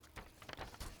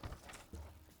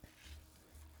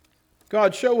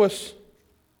God, show us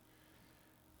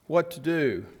what to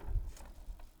do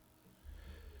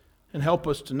and help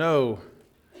us to know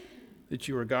that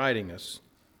you are guiding us.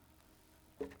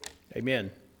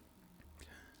 Amen.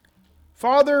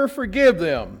 Father, forgive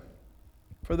them,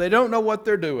 for they don't know what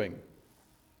they're doing.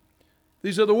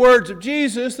 These are the words of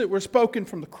Jesus that were spoken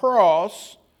from the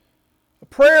cross. A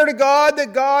prayer to God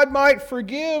that God might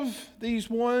forgive these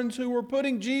ones who were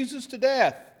putting Jesus to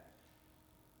death.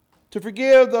 To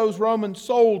forgive those Roman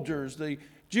soldiers, the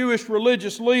Jewish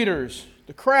religious leaders,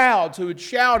 the crowds who had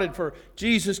shouted for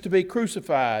Jesus to be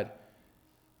crucified.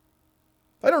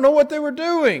 They don't know what they were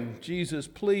doing, Jesus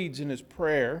pleads in his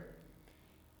prayer.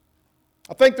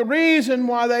 I think the reason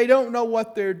why they don't know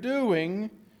what they're doing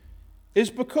is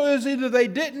because either they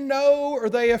didn't know or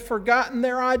they have forgotten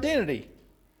their identity.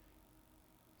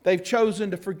 They've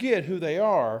chosen to forget who they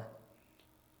are.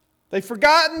 They've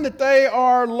forgotten that they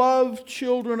are loved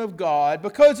children of God,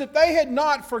 because if they had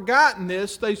not forgotten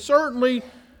this, they certainly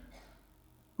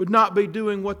would not be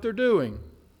doing what they're doing.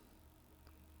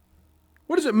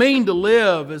 What does it mean to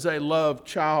live as a loved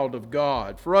child of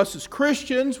God? For us as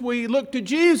Christians, we look to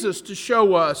Jesus to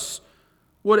show us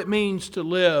what it means to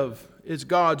live as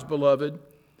God's beloved.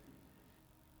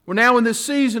 We're now in this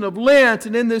season of Lent,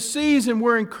 and in this season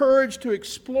we're encouraged to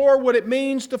explore what it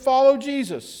means to follow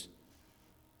Jesus.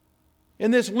 In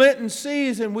this Lenten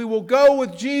season, we will go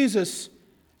with Jesus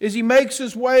as he makes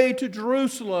his way to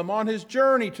Jerusalem on his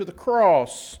journey to the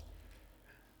cross.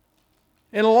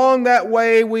 And along that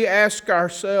way, we ask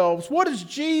ourselves, what does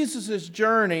Jesus'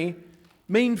 journey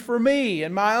mean for me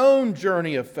in my own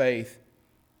journey of faith?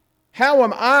 How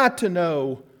am I to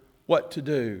know what to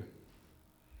do?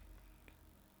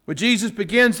 When Jesus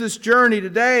begins this journey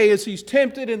today, as he's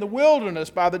tempted in the wilderness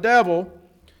by the devil.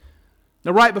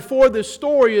 Now, right before this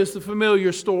story is the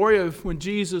familiar story of when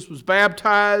Jesus was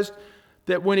baptized,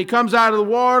 that when he comes out of the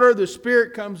water, the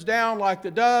Spirit comes down like the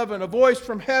dove, and a voice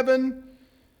from heaven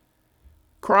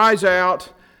cries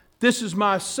out, "This is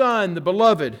my Son, the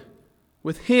beloved.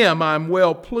 With him I am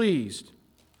well pleased."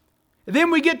 And then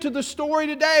we get to the story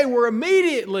today where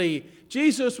immediately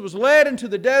Jesus was led into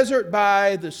the desert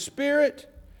by the Spirit,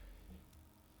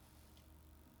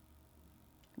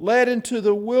 led into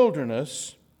the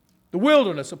wilderness. The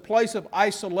wilderness, a place of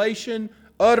isolation,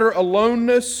 utter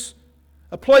aloneness,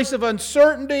 a place of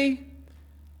uncertainty,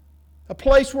 a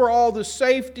place where all the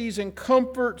safeties and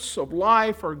comforts of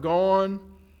life are gone.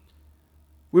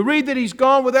 We read that he's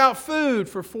gone without food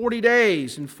for 40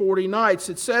 days and 40 nights.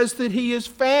 It says that he is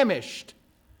famished.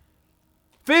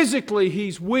 Physically,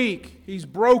 he's weak. He's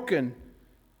broken.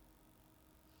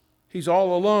 He's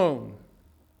all alone.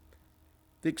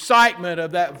 The excitement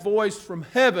of that voice from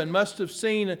heaven must have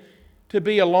seemed to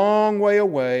be a long way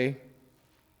away.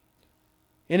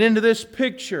 And into this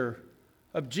picture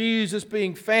of Jesus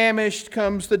being famished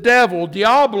comes the devil.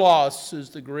 Diabolos is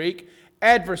the Greek,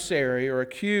 adversary or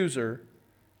accuser.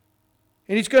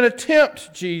 And he's going to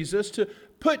tempt Jesus, to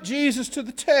put Jesus to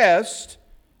the test.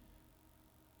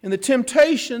 And the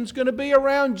temptation's going to be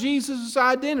around Jesus'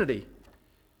 identity.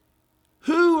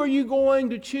 Who are you going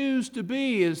to choose to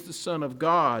be as the Son of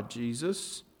God,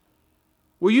 Jesus?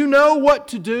 Will you know what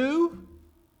to do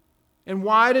and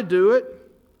why to do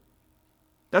it?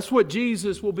 That's what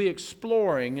Jesus will be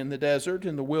exploring in the desert,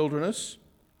 in the wilderness.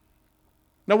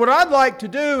 Now, what I'd like to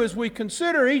do as we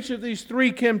consider each of these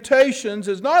three temptations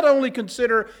is not only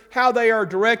consider how they are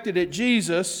directed at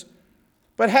Jesus,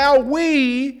 but how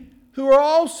we, who are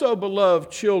also beloved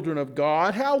children of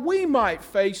God, how we might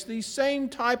face these same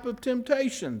type of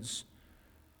temptations.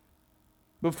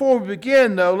 Before we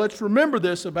begin, though, let's remember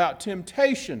this about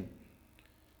temptation.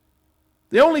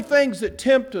 The only things that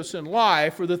tempt us in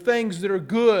life are the things that are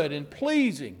good and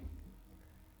pleasing.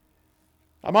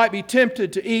 I might be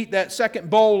tempted to eat that second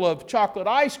bowl of chocolate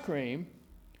ice cream,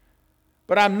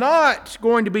 but I'm not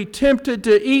going to be tempted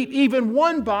to eat even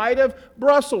one bite of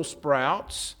Brussels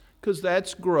sprouts, because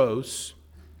that's gross.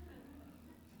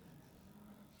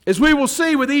 As we will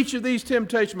see with each of these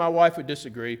temptations, my wife would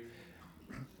disagree.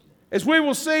 As we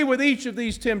will see with each of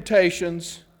these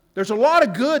temptations, there's a lot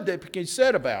of good that can be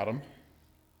said about them.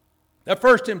 That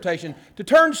first temptation, to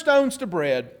turn stones to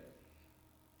bread.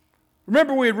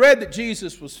 Remember, we had read that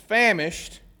Jesus was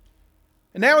famished,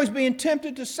 and now he's being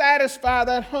tempted to satisfy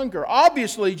that hunger.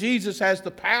 Obviously, Jesus has the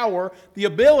power, the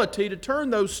ability to turn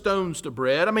those stones to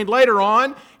bread. I mean, later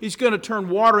on, he's going to turn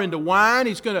water into wine.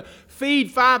 He's going to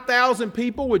feed 5,000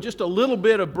 people with just a little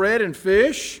bit of bread and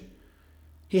fish.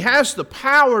 He has the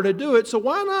power to do it, so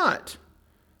why not?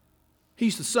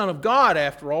 He's the Son of God,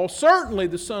 after all. Certainly,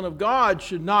 the Son of God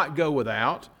should not go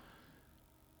without.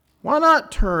 Why not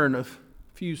turn a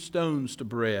few stones to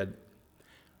bread?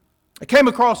 I came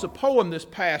across a poem this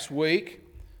past week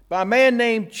by a man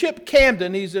named Chip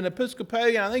Camden. He's an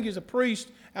Episcopalian. I think he's a priest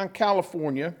out in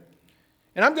California.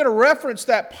 And I'm going to reference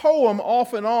that poem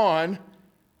off and on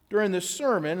during this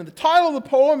sermon. And the title of the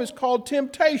poem is called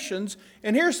Temptations.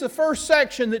 And here's the first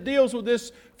section that deals with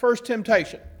this first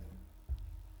temptation.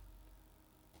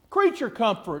 Creature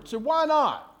comforts, and why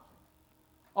not?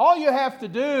 All you have to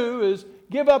do is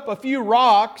give up a few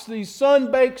rocks. These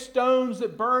sun-baked stones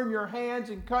that burn your hands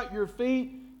and cut your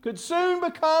feet could soon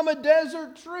become a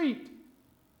desert treat.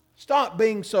 Stop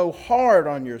being so hard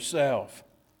on yourself.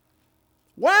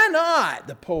 Why not?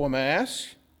 The poem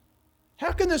asks.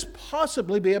 How can this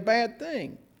possibly be a bad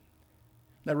thing?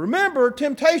 Now remember,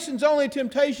 temptation's only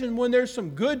temptation when there's some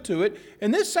good to it,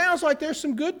 and this sounds like there's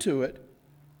some good to it.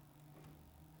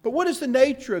 But what is the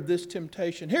nature of this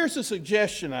temptation? Here's a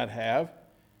suggestion I'd have.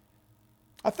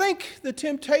 I think the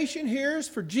temptation here is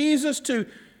for Jesus to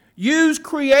use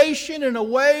creation in a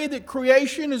way that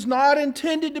creation is not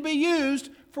intended to be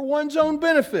used for one's own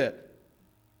benefit.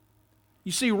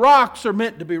 You see, rocks are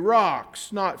meant to be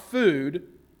rocks, not food.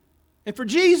 And for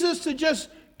Jesus to just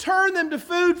turn them to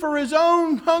food for his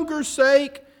own hunger's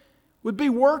sake would be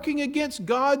working against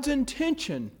God's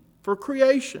intention for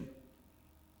creation.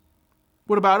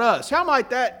 What about us? How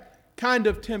might that kind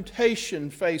of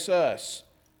temptation face us?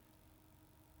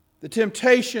 The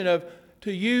temptation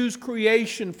to use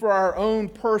creation for our own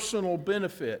personal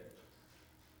benefit.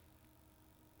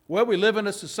 Well, we live in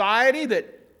a society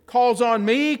that calls on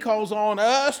me, calls on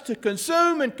us to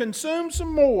consume and consume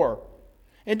some more.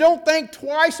 And don't think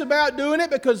twice about doing it,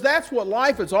 because that's what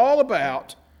life is all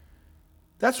about.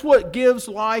 That's what gives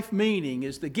life meaning,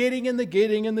 is the getting and the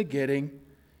getting and the getting.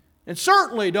 And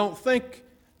certainly don't think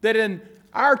that in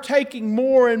our taking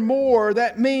more and more,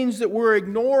 that means that we're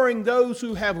ignoring those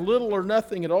who have little or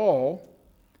nothing at all.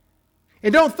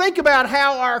 And don't think about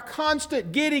how our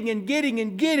constant getting and getting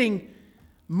and getting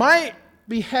might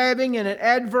be having an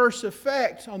adverse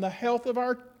effect on the health of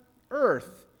our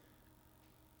earth.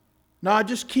 No,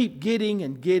 just keep getting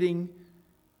and getting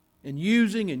and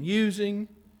using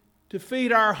to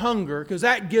feed our hunger, because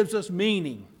that gives us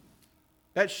meaning.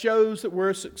 That shows that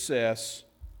we're a success.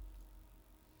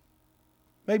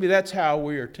 Maybe that's how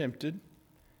we are tempted.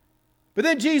 But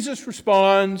then Jesus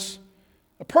responds,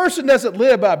 a person doesn't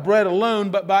live by bread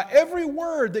alone, but by every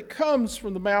word that comes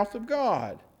from the mouth of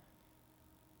God.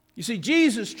 You see,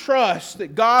 Jesus trusts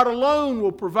that God alone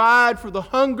will provide for the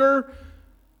hunger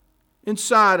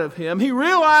inside of him. He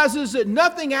realizes that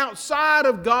nothing outside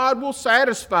of God will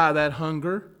satisfy that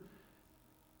hunger.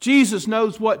 Jesus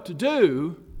knows what to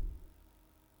do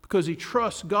because he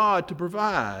trusts God to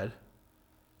provide.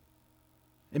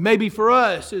 And maybe for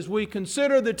us, as we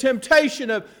consider the temptation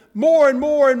of more and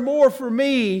more and more for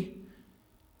me,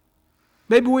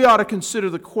 maybe we ought to consider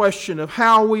the question of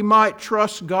how we might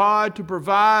trust God to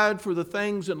provide for the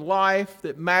things in life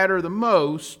that matter the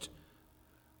most,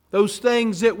 those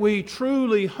things that we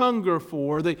truly hunger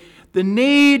for, the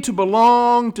need to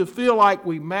belong, to feel like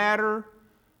we matter.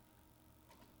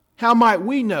 How might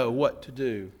we know what to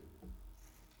do?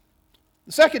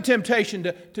 The second temptation,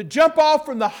 to jump off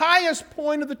from the highest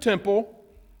point of the temple.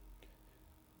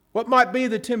 What might be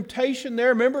the temptation there?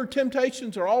 Remember,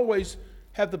 temptations are always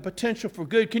have the potential for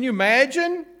good. Can you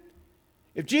imagine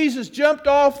if Jesus jumped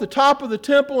off the top of the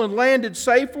temple and landed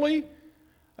safely?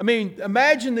 I mean,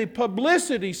 imagine the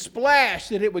publicity splash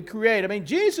that it would create. I mean,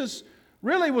 Jesus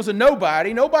really was a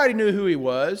nobody. Nobody knew who he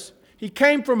was. He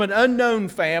came from an unknown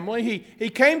family. He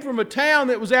came from a town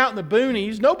that was out in the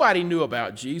boonies. Nobody knew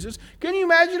about Jesus. Can you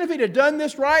imagine if he'd have done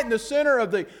this right in the center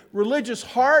of the religious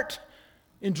heart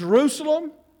in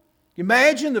Jerusalem?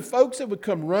 Imagine the folks that would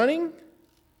come running.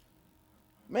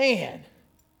 Man,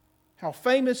 how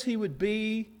famous he would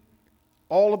be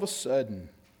all of a sudden.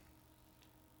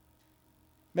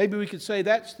 Maybe we could say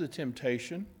that's the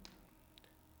temptation.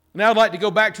 Now I'd like to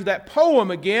go back to that poem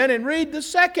again and read the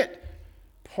second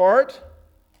part.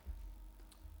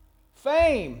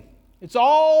 Fame. It's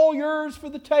all yours for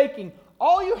the taking.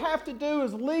 All you have to do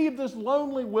is leave this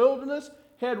lonely wilderness,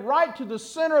 head right to the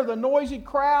center of the noisy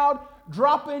crowd,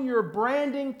 drop in your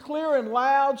branding clear and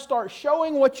loud, start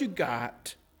showing what you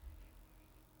got.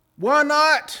 Why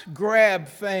not grab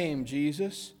fame,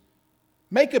 Jesus?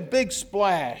 Make a big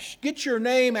splash. Get your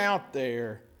name out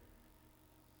there.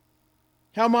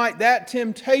 How might that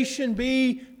temptation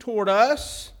be toward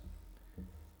us?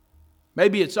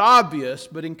 Maybe it's obvious,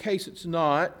 but in case it's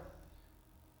not,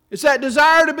 it's that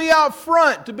desire to be out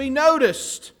front, to be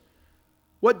noticed.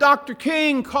 What Dr.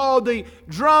 King called the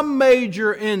drum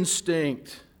major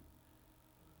instinct.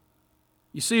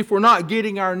 You see, if we're not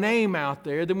getting our name out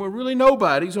there, then we're really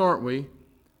nobodies, aren't we?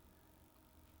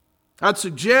 I'd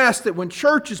suggest that when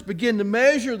churches begin to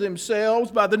measure themselves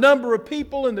by the number of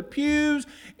people in the pews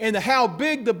and how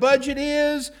big the budget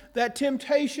is, that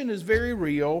temptation is very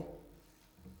real.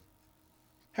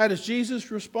 How does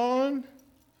Jesus respond?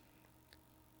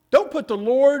 Don't put the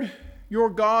Lord your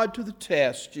God to the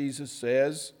test, Jesus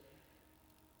says.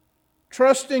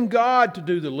 Trust in God to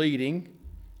do the leading.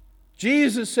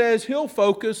 Jesus says He'll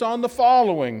focus on the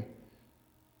following.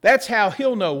 That's how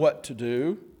He'll know what to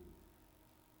do.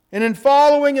 And in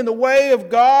following in the way of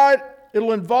God,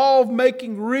 it'll involve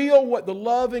making real what the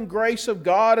love and grace of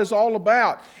God is all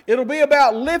about. It'll be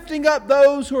about lifting up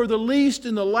those who are the least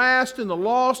and the last and the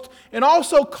lost, and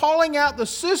also calling out the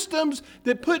systems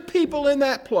that put people in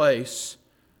that place.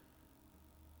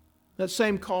 That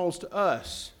same calls to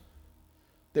us,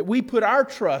 that we put our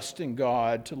trust in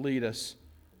God to lead us,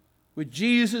 with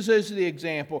Jesus as the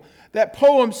example. That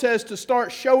poem says to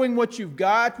start showing what you've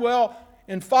got. Well,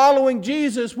 in following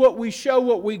Jesus, what we show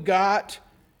what we got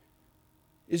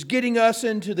is getting us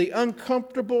into the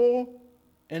uncomfortable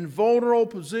and vulnerable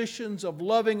positions of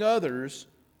loving others,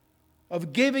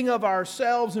 of giving of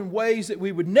ourselves in ways that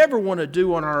we would never want to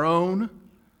do on our own.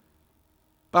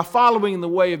 By following the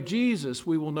way of Jesus,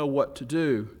 we will know what to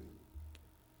do.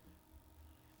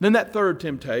 Then that third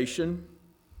temptation.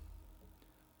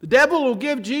 The devil will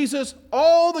give Jesus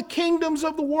all the kingdoms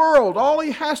of the world. All he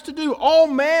has to do, all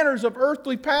manners of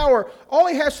earthly power, all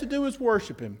he has to do is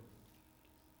worship him.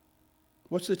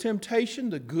 What's the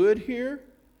temptation? The good here?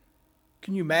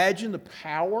 Can you imagine the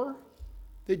power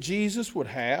that Jesus would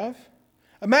have?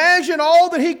 Imagine all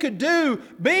that he could do,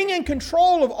 being in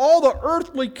control of all the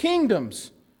earthly kingdoms.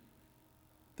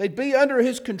 They'd be under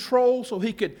his control so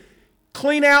he could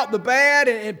clean out the bad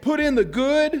and put in the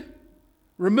good.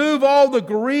 Remove all the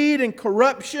greed and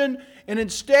corruption, and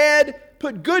instead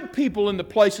put good people in the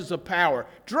places of power.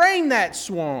 Drain that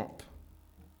swamp.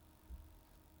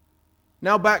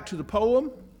 Now back to the poem.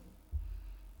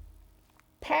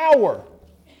 Power.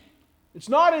 It's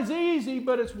not as easy,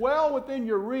 but it's well within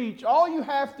your reach. All you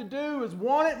have to do is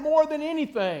want it more than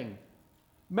anything.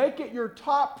 Make it your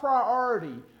top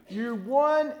priority, your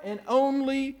one and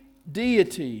only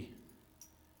deity.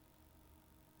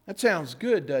 That sounds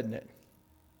good, doesn't it?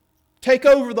 Take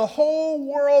over the whole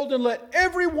world and let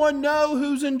everyone know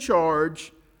who's in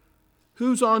charge,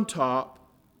 who's on top.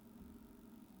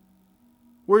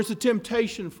 Where's the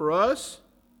temptation for us?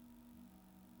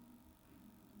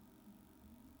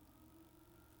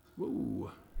 Ooh.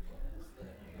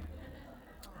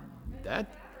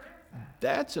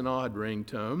 That's an odd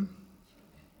ringtone.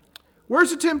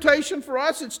 Where's the temptation for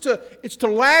us? It's to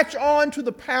latch on to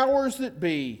the powers that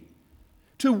be,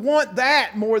 to want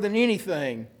that more than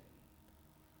anything.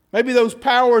 Maybe those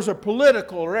powers are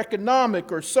political or economic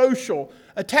or social.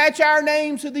 Attach our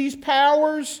names to these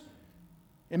powers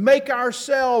and make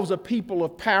ourselves a people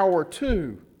of power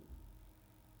too.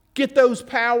 Get those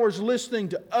powers listening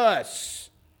to us,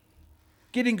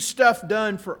 getting stuff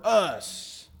done for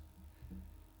us.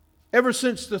 Ever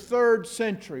since the 3rd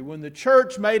century, when the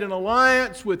church made an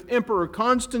alliance with Emperor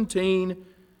Constantine,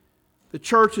 the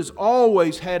church has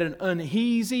always had an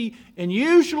uneasy and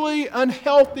usually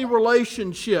unhealthy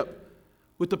relationship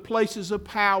with the places of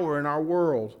power in our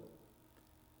world.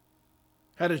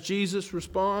 How does Jesus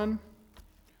respond?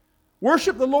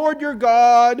 Worship the Lord your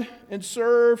God and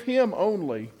serve Him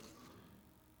only.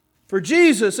 For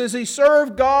Jesus, as He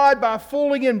served God by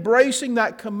fully embracing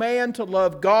that command to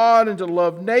love God and to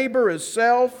love neighbor as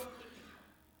self,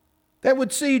 that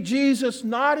would see Jesus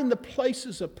not in the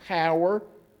places of power,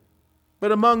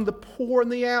 but among the poor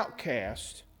and the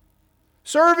outcast.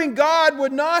 Serving God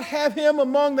would not have Him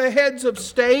among the heads of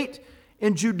state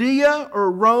in Judea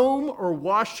or Rome or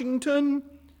Washington,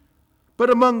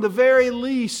 but among the very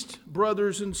least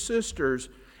brothers and sisters,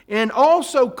 and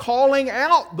also calling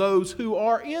out those who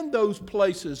are in those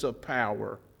places of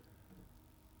power.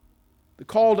 The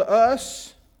call to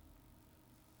us,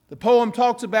 the poem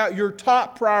talks about your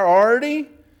top priority.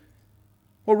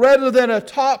 Well, rather than a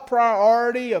top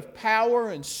priority of power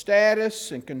and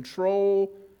status and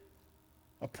control,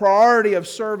 a priority of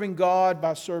serving God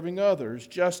by serving others,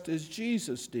 just as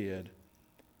Jesus did.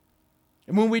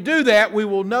 And when we do that, we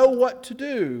will know what to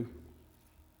do.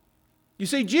 You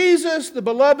see, Jesus, the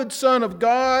beloved Son of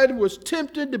God, was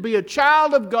tempted to be a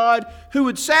child of God who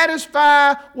would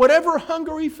satisfy whatever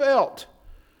hunger he felt,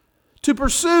 to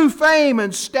pursue fame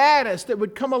and status that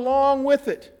would come along with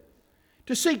it,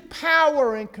 to seek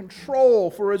power and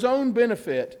control for his own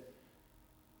benefit.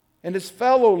 And as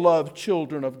fellow loved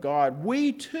children of God,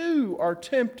 we too are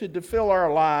tempted to fill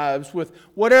our lives with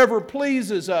whatever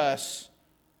pleases us,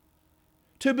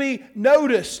 to be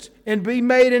noticed and be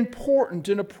made important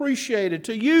and appreciated,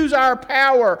 to use our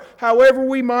power however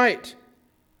we might,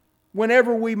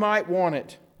 whenever we might want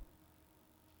it.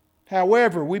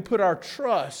 However, we put our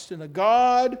trust in a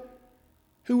God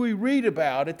who we read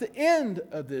about at the end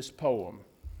of this poem.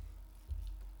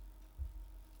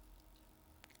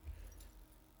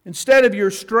 Instead of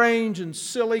your strange and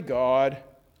silly God,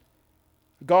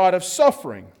 a God of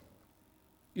suffering.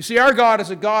 You see, our God is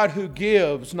a God who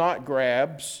gives, not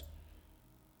grabs.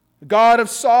 A God of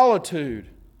solitude.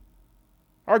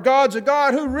 Our God's a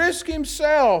God who risks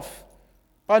Himself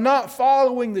by not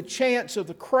following the chants of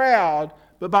the crowd,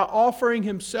 but by offering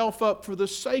Himself up for the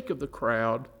sake of the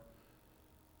crowd.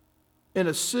 And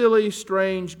a silly,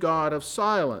 strange God of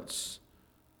silence.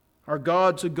 Our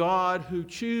God's a God who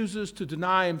chooses to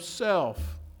deny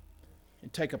Himself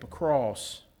and take up a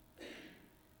cross.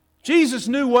 Jesus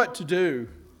knew what to do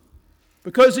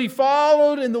because He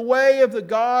followed in the way of the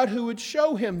God who would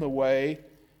show Him the way.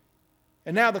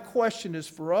 And now the question is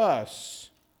for us,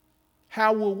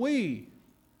 how will we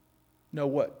know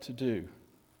what to do?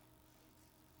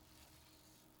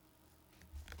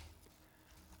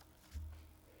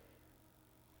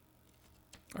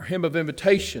 Our hymn of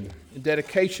invitation and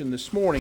dedication this morning